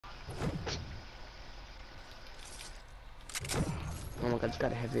Oh my god, I just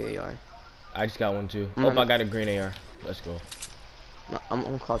got a heavy AR. I just got one too. I'm Oh, not, I got a green AR. Let's go.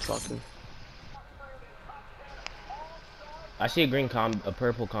 I'm crouch walking. I see a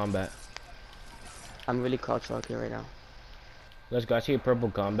purple combat. I'm really crouch walking right now. Let's go. I see a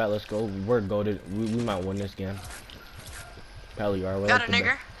purple combat. Let's go. We're goated. We might win this game. Probably are. We're Got like a the best.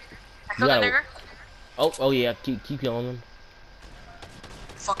 nigger. I You killed a gotta. nigger. Oh yeah. Keep killing them.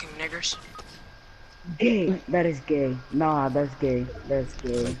 Fucking niggers. Gay. That is gay. Nah, that's gay. That's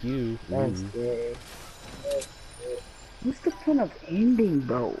gay. Like you. That's Ooh. gay. What's the point of ending,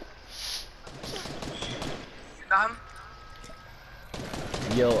 bro? Got him.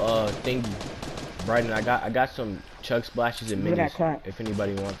 Yo, thank you, Bryden. I got some chug splashes and Look at minis. that clap. If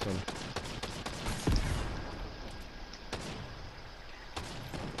anybody wants them.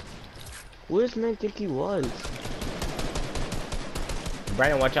 Who does man think he was?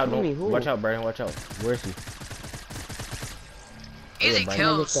 Bryden, watch out! Who? Don't watch out, Bryden. Watch out. Where is he? Easy Bryden.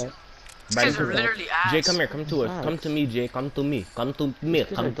 kills. These Bryden, guys are literally ass. Jay, come here. Come to us. Come to me, Jay. Come to me. Come to me.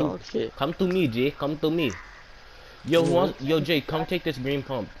 Come to. Come to me, Jay. Come to me. Yo, who wants? Yo, Jay, come take this green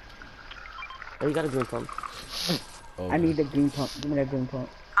pump. Oh, you got a green pump. Oh, I need the green pump. Give me that green pump.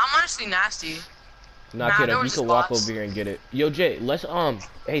 I'm honestly nasty. Nah, Nah, kid, there you was can walk spots. over here and get it. Yo, Jay, let's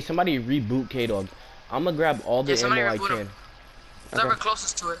hey, somebody reboot K-Dog. I'm gonna grab all the Yeah, somebody ammo I reboot can. him. Whoever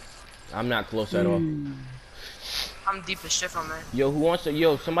closest to it. I'm not close at all. I'm deep as shit from there. Yo, who wants to?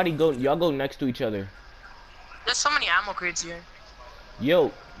 Yo, somebody go. Y'all go next to each other. There's so many ammo crates here.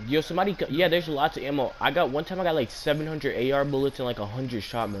 Yo, somebody. Yeah, there's lots of ammo. I got one time. I got like 700 AR bullets and like 100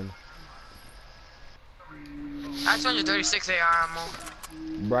 shotgun. I have 236 AR ammo.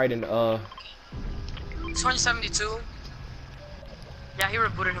 Bryden, 272. Yeah, he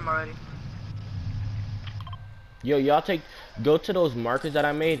rebooted him already. yo, y'all go to those markers that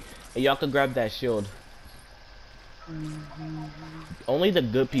I made, and y'all can grab that shield. Only the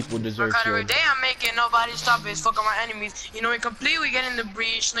good people deserve Work out every shield. day I'm making nobody stop it. Fuck on my enemies. You know, incomplete, we get in the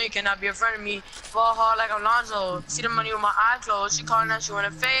breach. No, you cannot be a friend of me. Ball hard like Alonzo. See the money with my eyes closed. She calling that she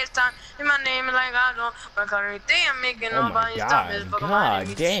wanna FaceTime. In my name is like I don't. Work out every day I'm making Oh my nobody stop God, it. Fuck on God my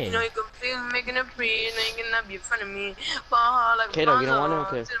enemies. dang. You know, incomplete, we making a breach. No, you cannot be a friend of me. Ball hard like Kato, you don't want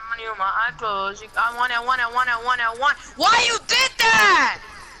Alonzo. it? Okay. See the money with my eyes closed. I want it. Why you did that?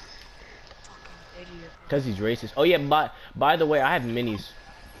 Fucking idiot. Cause he's racist. Oh yeah, by the way, I have minis.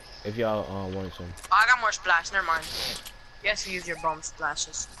 If y'all want some. Oh, I got more splash. Never mind. Yes, you use your bomb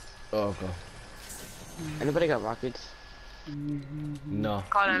splashes. Oh, okay. Anybody got rockets? No.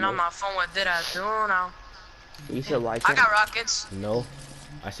 Calling on my phone, what did I do now? You said why? I got rockets. No.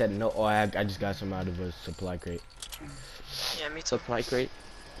 I said no. Oh, I just got some out of a supply crate. Yeah, me too. Supply crate.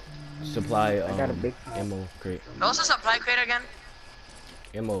 Supply I got a big ammo crate. What's the supply crate again?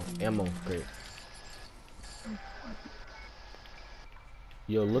 Ammo crate.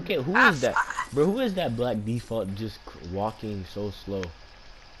 Yo, look at who is that, bro? Who is that black default just walking so slow?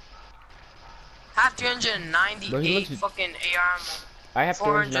 Have 398 Bro, he looks- fucking AR ammo. I have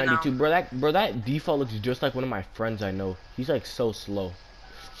 400 now. 492, bro. That default looks just like one of my friends I know. He's like so slow.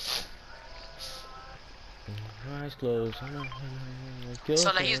 Eyes closed.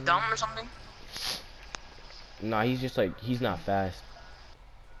 So like he's dumb or something? Nah, he's just like he's not fast.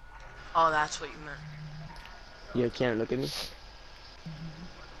 Oh, that's what you meant. You can't look at me.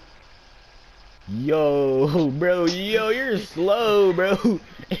 Yo, bro, you're slow, bro.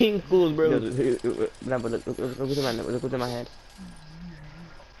 Ankles, bro. No, but look at my head.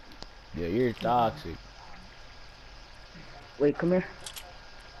 Yeah, you're toxic. Wait, come here.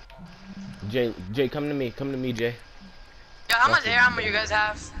 Jay, come to me, Jay. Yo, how much AR ammo you guys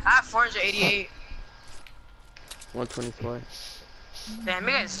have? I have 488. 124. Damn, you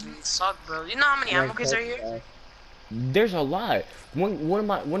guys suck, bro. You know how many ammo crates are here? There's a lot.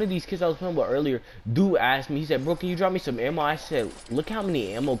 One of these kids I was playing with earlier, dude asked me, he said, bro, can you drop me some ammo? I said, look how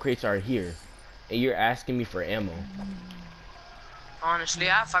many ammo crates are here. And you're asking me for ammo. Honestly,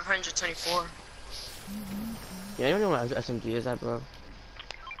 I have 524. Yeah, I don't know what SMG is that, bro.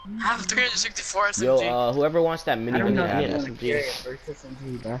 I have 364 SMG. Yo, whoever wants that I minigun, don't know. have I it. don't want to carry a first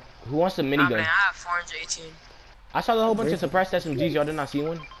SMG, bro. Who wants the I minigun? mean, I have 418. I saw a whole bunch of suppressed SMGs. Y'all did not see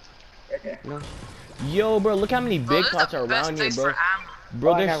one? Okay. No. Yo, bro, look how many Bro, big this is pots the are best around here, place bro. for ammo.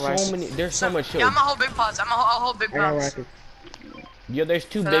 Bro, Oh, I got there's so rockets. many. There's so much Yeah, shit. I'm a whole big pots. I'm a whole big I got pots. rockets. Yo, there's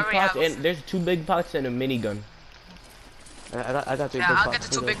two But I big already pots have- and there's two big pots and a minigun. I got 3 Yeah, big I'll pots. get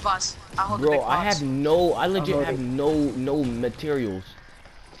the 2 big pots. I'll hold the big Bro, pots. I legit have no materials.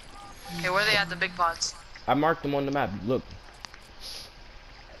 Okay, where are they at, the big pots? I marked them on the map. Look.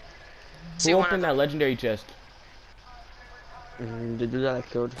 See Who one of opened them. that legendary chest? The dude that I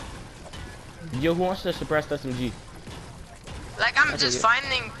killed. Yo, who wants to suppress SMG? Like I'm I just take it.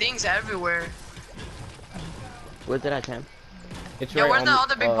 finding things everywhere. Where did I camp? It's Yo, right where's on the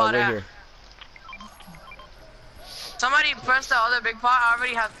other big pot right at? here. Somebody press the other big pot. I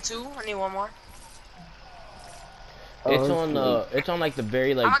already have 2. I need 1 more. It's Oh, on it's on like the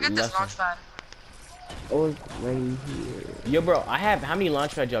very I'm like gonna get this left launch side. pad. oh, it's right here. Yo, bro, I have how many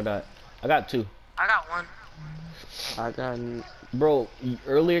launch pads y'all got? I got 2. I got 1. I got Bro,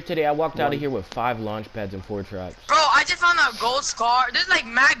 earlier today I walked out of One. here with 5 launch pads and 4 traps. Bro, I just found a gold scar. There's like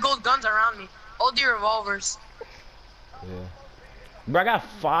mad gold guns around me. OD revolvers. Yeah. Bro, I got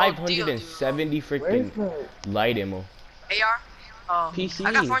Oh, 570 Where's freaking the? light ammo AR. Oh. PC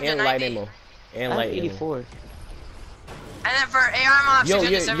I got and light 490. ammo I and have light ammo. 84. And then for AR, I'm gonna have Yo,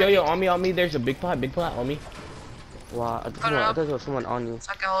 670. on me. There's a big pot on me. Wow, I Cut it up. thought there was someone on you.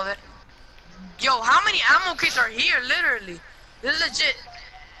 So I can hold it. Yo, how many ammo kits are here? Literally. This is legit.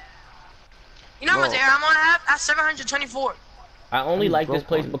 You know how much Bro. AR ammo I have? I have 724. I only I'm like this broke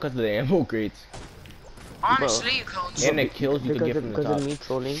place on- because of the ammo crates Honestly, coach. and the kills you can get from the because top. of me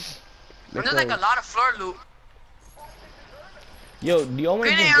trolling. And there's like a lot of floor loot. Yo, do y'all want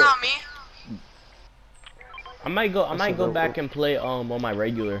to Green just AR go? on me. I might a go real back group. and play on my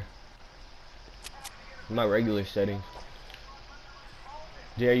regular settings.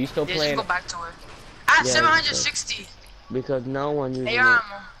 Jay, are you still Yeah, just playing? go back to it. I have Yeah, 760 because no one using AR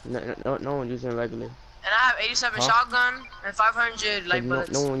it. ammo. No one using regular. And I have 87 Huh? shotgun and 500 light No,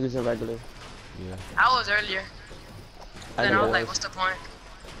 bullets. no one using regular. Yeah. I was earlier. Then I know was like, it. what's the point?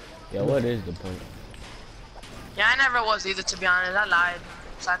 Yeah, what is the point? Yeah, I never was either, to be honest. I lied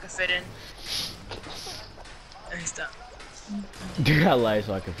so I could fit in. And stuff. I lied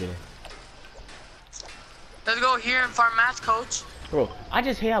so I can fit in. Let's go here and farm mats, coach. Bro, I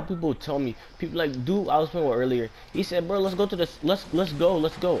just hate how people tell me. People like, dude, I was playing with earlier. He said, bro, let's go to this. Let's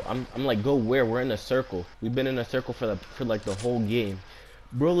go. I'm like, go where? We're in a circle. We've been in a circle for like the whole game.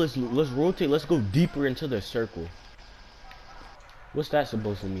 Bro, let's rotate. Let's go deeper into the circle. What's that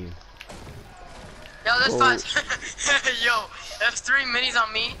supposed to mean? Yo, there's Oh. 5. Yo, there's 3 minis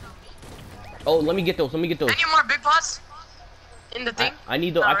on me. Oh, let me get those. Any more big pots in the thing? I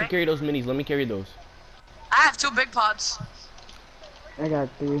need those. I can Alright. carry those minis. Let me carry those. I have 2 big pots. I got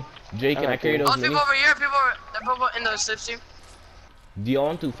 3. Jay, can I carry those Oh, people minis? over here. People in the slipstream. Do y'all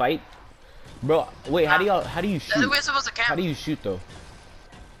want to fight? Bro, wait, how do you That's shoot? we're supposed to camp. How do you shoot though?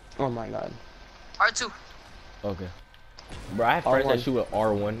 Oh my god. R2. Okay. Bro, I have friends that R1. shoot with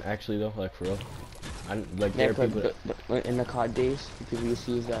R1 actually though, like for real. Like Yeah, there are people. in the COD days, people used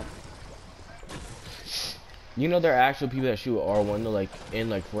to use that. You know there are actual people that shoot with R1 though, like in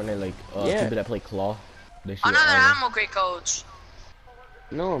like Fortnite, like Yeah. people that play Claw. They shoot with Another R1. ammo crate, coach.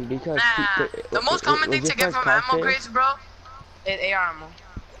 No, because Nah. The most common thing to get from ammo crates, bro, is AR ammo.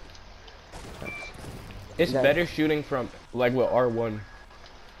 It's that- better shooting from like with R1.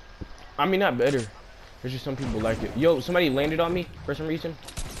 I mean not better. There's just some people like it. Yo, somebody landed on me for some reason.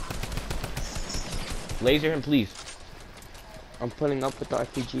 Laser him, please. I'm pulling up with the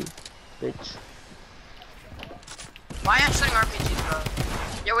RPG, bitch. Why are you shooting RPGs,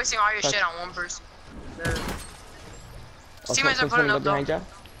 bro? You're wasting all your shit on one person. Teammates are pulling up though. behind ya.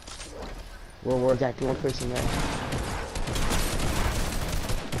 We're exactly one person there.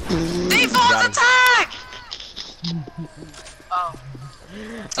 Default Got him. attack! Oh.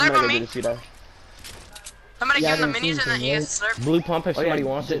 I'm Slurp gonna on go me. do the shooter. Somebody Yeah, give him I the minis didn't and then see he him, gets slurped. Blue pump if Oh, somebody yeah,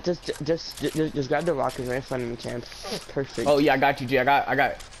 wants it. just grab the rockets right in front of me, champ. Perfect. Oh yeah, I got you, Jay. I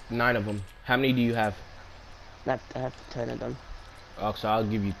got 9 of them. How many do you have? I have 10 of them. Oh, so I'll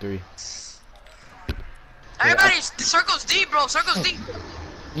give you 3. Everybody, the circle's deep, bro. Circle's deep.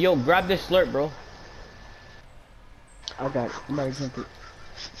 Yo, grab this slurp, bro. I got somebody sent it.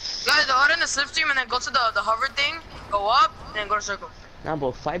 Guys, go out in the slipstream and then go to the hover thing. Go up and then go to circle. Nah,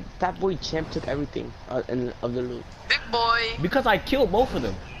 bro, Fat Boy Champ took everything of the loot. Big boy. Because I killed both of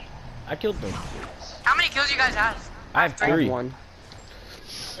them. I killed them. How many kills you guys have? I have I have 3. 1.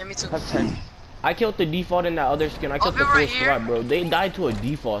 Yeah, me too. I have 10. I killed the default in that other skin. I killed the people full right here. squad, bro. They died to a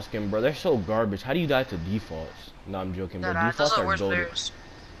default skin, bro. They're so garbage. How do you die to defaults? No, I'm joking, bro. Nah, those Defaults are are worst goated. players.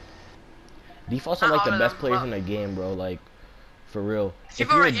 Defaults are Not like the all of best them, players but- in the game, bro. Like, for real.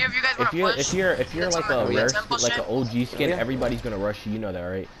 People right here, if you guys wanna push, if you're get like some a of the rare, temple like shit. an OG skin, Yeah. everybody's gonna rush you. You know that,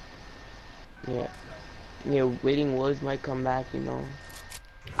 right? Yeah. Yeah, Waiting Woods might come back, you know.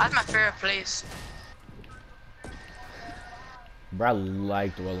 That's my favorite place. Bro, I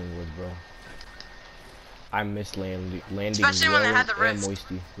like Dwelling Woods, bro. I miss landing Especially when they had the Dwelling and rift.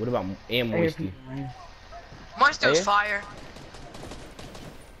 Moisty. What about I hear Moisty? people running. Moisty was Yeah? fire.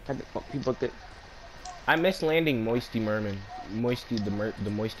 People did. I miss landing Moisty Merman. Moisty the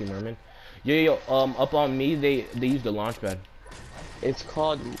Moisty Merman. Yo, up on me they use the launch pad. It's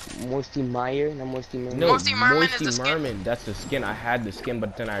called Moisty Meyer, not Moisty Merman. No, Moisty Merman is Moisty the skin. Merman. That's the skin. I had the skin,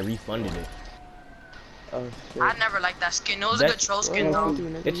 but then I refunded it. Oh shit. I never liked that skin. It was a good That's- troll skin Oh, though.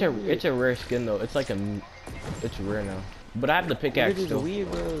 dude, nigga, It's you a weird. it's a rare skin though. It's like it's rare now. But I have the pickaxe Niggas still.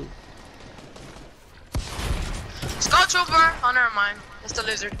 weird, bro. Skull Trooper. Oh, never mind. It's the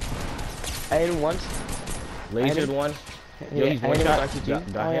lizard. I hit him once. Lasered one. Yo, he's I one hit him shot. with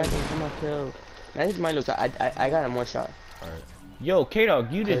RPG. Got Oh yeah, him. I'm gonna kill. That is my look. I got him one shot. Alright. Yo,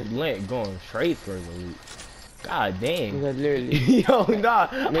 K-Dog, you just going straight for the loot. God dang. Because literally. Yo, nah.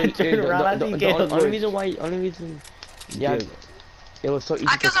 I turned around. I see K-Dog only going. reason why, yeah, Yeah. it was so easy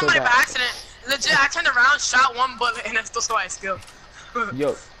I to killed kill somebody by that. accident. Legit, I turned around, shot one bullet, and I still saw my skill.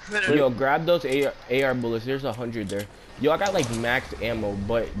 Yo, Literally. yo, grab those AR bullets. There's 100 there. Yo, I got like max ammo,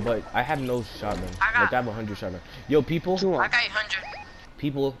 but I have no shotgun. I got- Like I have 100 shotgun. Yo, people, Two I on. got 800.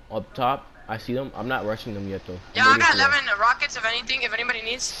 people up top. I see them. I'm not rushing them yet though. Yeah, I'm I waiting got for them. 11 rockets if anything, if anybody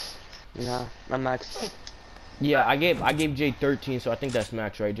needs. Nah, I'm max. Yeah, I gave Jay 13, so I think that's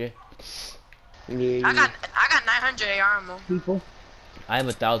max, right, Jay? Yeah, I got 900 AR ammo. People. I have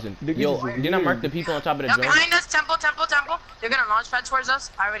 1,000. Niggas Yo, is didn't I mark weird. the people on top of the Yeah, drone? behind us, temple. They're gonna launch pad towards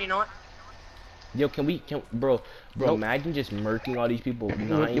us. I already know it. Yo, bro, Nope. imagine just murking all these people. me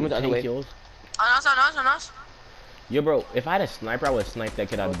 9, the other 10 way. kills. On us. Yo, bro, if I had a sniper, I would snipe that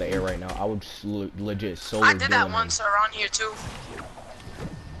kid out of the air right now. I would legit solo I did that villain him. once around here too.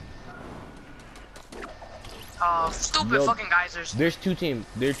 Oh, stupid Yo, fucking geysers. There's two teams.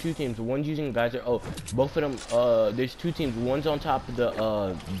 One's using geyser. Oh, both of them. There's two teams. One's on top of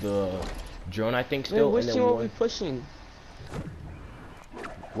the drone, I think, Wait, still, which and team then are we one. pushing?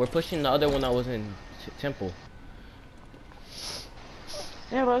 We're pushing the other one that was in Temple.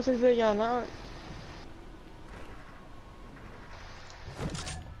 Yeah, but I was like, y'all not.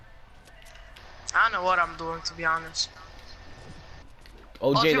 I don't know what I'm doing, to be honest.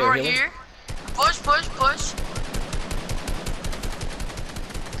 Oh, All Jay, people there, are heal him. here. Push.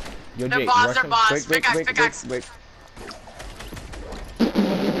 Yo, They're Jay, boss, rush they're him. boss. Pickaxe. break. I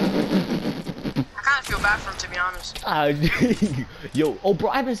kind of feel bad for him, to be honest. Ah, yo, oh, bro,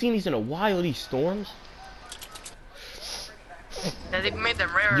 I haven't seen these in a while. These storms. Yeah, they made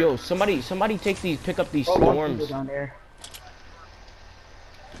them rare. Yo, somebody pick up these Oh, people storms. down there.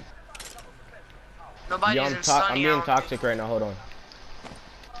 Nobody's Yo, in I'm sunny being out. toxic right now. Hold on.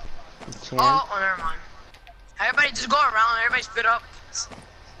 Oh, never mind. Everybody just go around. Everybody split up.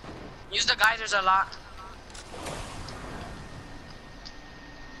 Use the geysers a lot.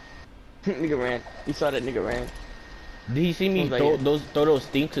 Nigga ran. You saw that nigga ran. Did he see me Who's right throw here? those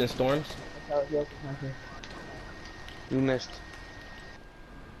stinks and storms? You missed.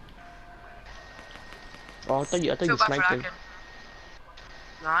 Oh, I thought you Feel bad for sniped that him. kid.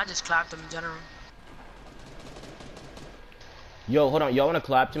 No, I just clapped him in general. Yo, hold on. Y'all wanna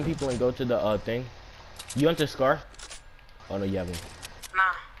clap some people and go to the thing? You want the scar? Oh no, you haven't. Nah.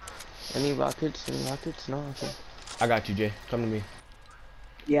 Any rockets? No, okay. I got you, Jay. Come to me.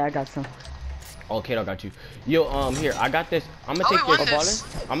 Yeah, I got some. Okay, I got you. Yo, here, I got this. I'm gonna Oh, take we won this.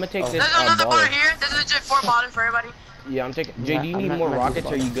 this. I'm gonna take this There's another baller baller. here. There's legit 4 ballers for everybody. Yeah, I'm taking. Jay, do you I'm need not- more I'm not rockets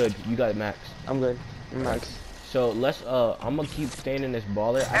or using you good? You got it, max. I'm good. I'm max. So let's. I'm gonna keep staying in this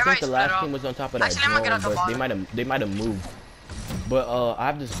baller. I think Everybody the split last up. team was on top of that Actually, I'm gonna get drone, out but the they might have moved. But I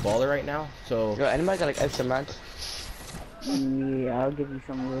have this baller right now, so Yo, anybody got like extra max? Yeah, I'll give you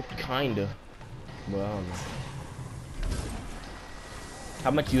some wood. kinda. Well, I don't know.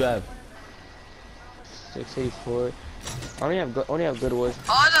 How much you have? 684. I only have good wood.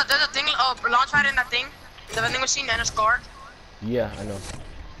 Oh, there's a thing. Oh, launch pad in that thing. The vending machine and a score. Yeah, I know.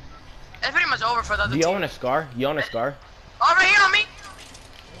 It's pretty much over for the other Do you team. own a scar? You own a scar? Oh, right here on me.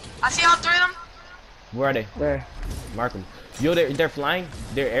 I see all 3 of them. Where are they? There. Mark them. Yo, they're flying.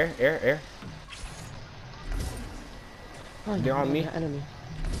 They're air. Oh, They're on me. Enemy.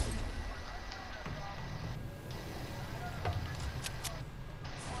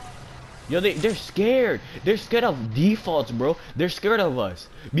 Yo, they're scared. They're scared of defaults, bro. They're scared of us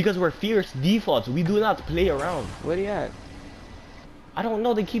because we're fierce defaults. We do not play around. Where you at? I don't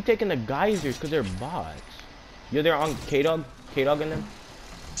know. They keep taking the geysers because they're bots. Yo, they're on K-Dog. K-Dog in them.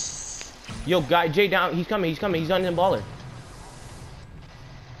 Yo, guy Jay down. He's coming. He's on the baller.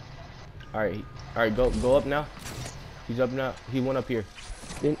 All right. Go up now. He's up now. He went up here.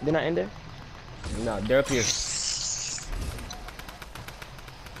 They're not in there? No, they're up here.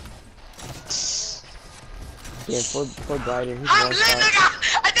 Yeah, for glider. He's I'm one lit, shot.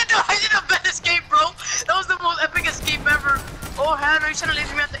 nigga. I did the best escape, bro. That was the most epic escape ever. Oh, hell, are you trying to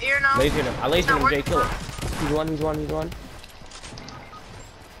laser me out the air now? Lasered him. I lasered him. Jay, kill him. He's one.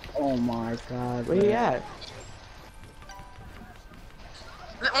 Oh my god. Where he man. at?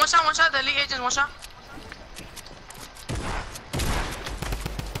 One shot, the elite agents, one shot.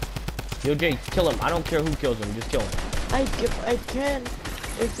 Yo, Jay, kill him. I don't care who kills him. Just kill him. I can.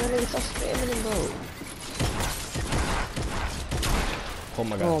 It's not even stop spamming him though. Oh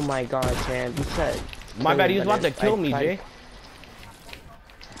my god. Oh my god, champ. You said. My bad. He was but about to then kill me, Jay.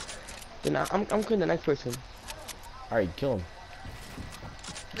 Then I'm killing the next person. All right, kill him.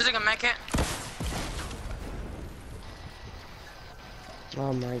 There's like a mech hit.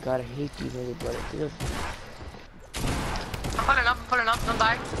 Oh my god, I hate these niggas, brother. I'm pulling up, don't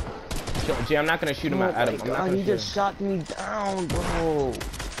die. Jay, I'm not gonna shoot him at him. I'm not gonna he shoot just him. shot me down, bro.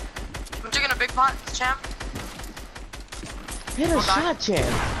 I'm taking a big pot, champ. Hit a Don't die. shot, champ.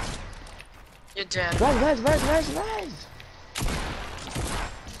 You're dead. Rise.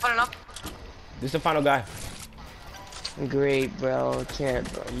 Pulling up. This is the final guy. Great, bro.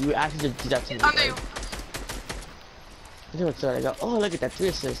 Champ, bro. You actually just did that to me. Under you. You know what's up? I got. Oh, look at that 3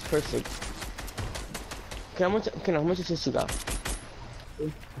 assists. Perfect. How much assists you got?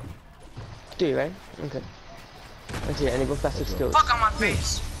 3, right? Okay. Let's see. And it goes faster skills. Fuck on my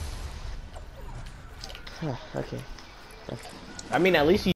face. Okay. I mean, at least he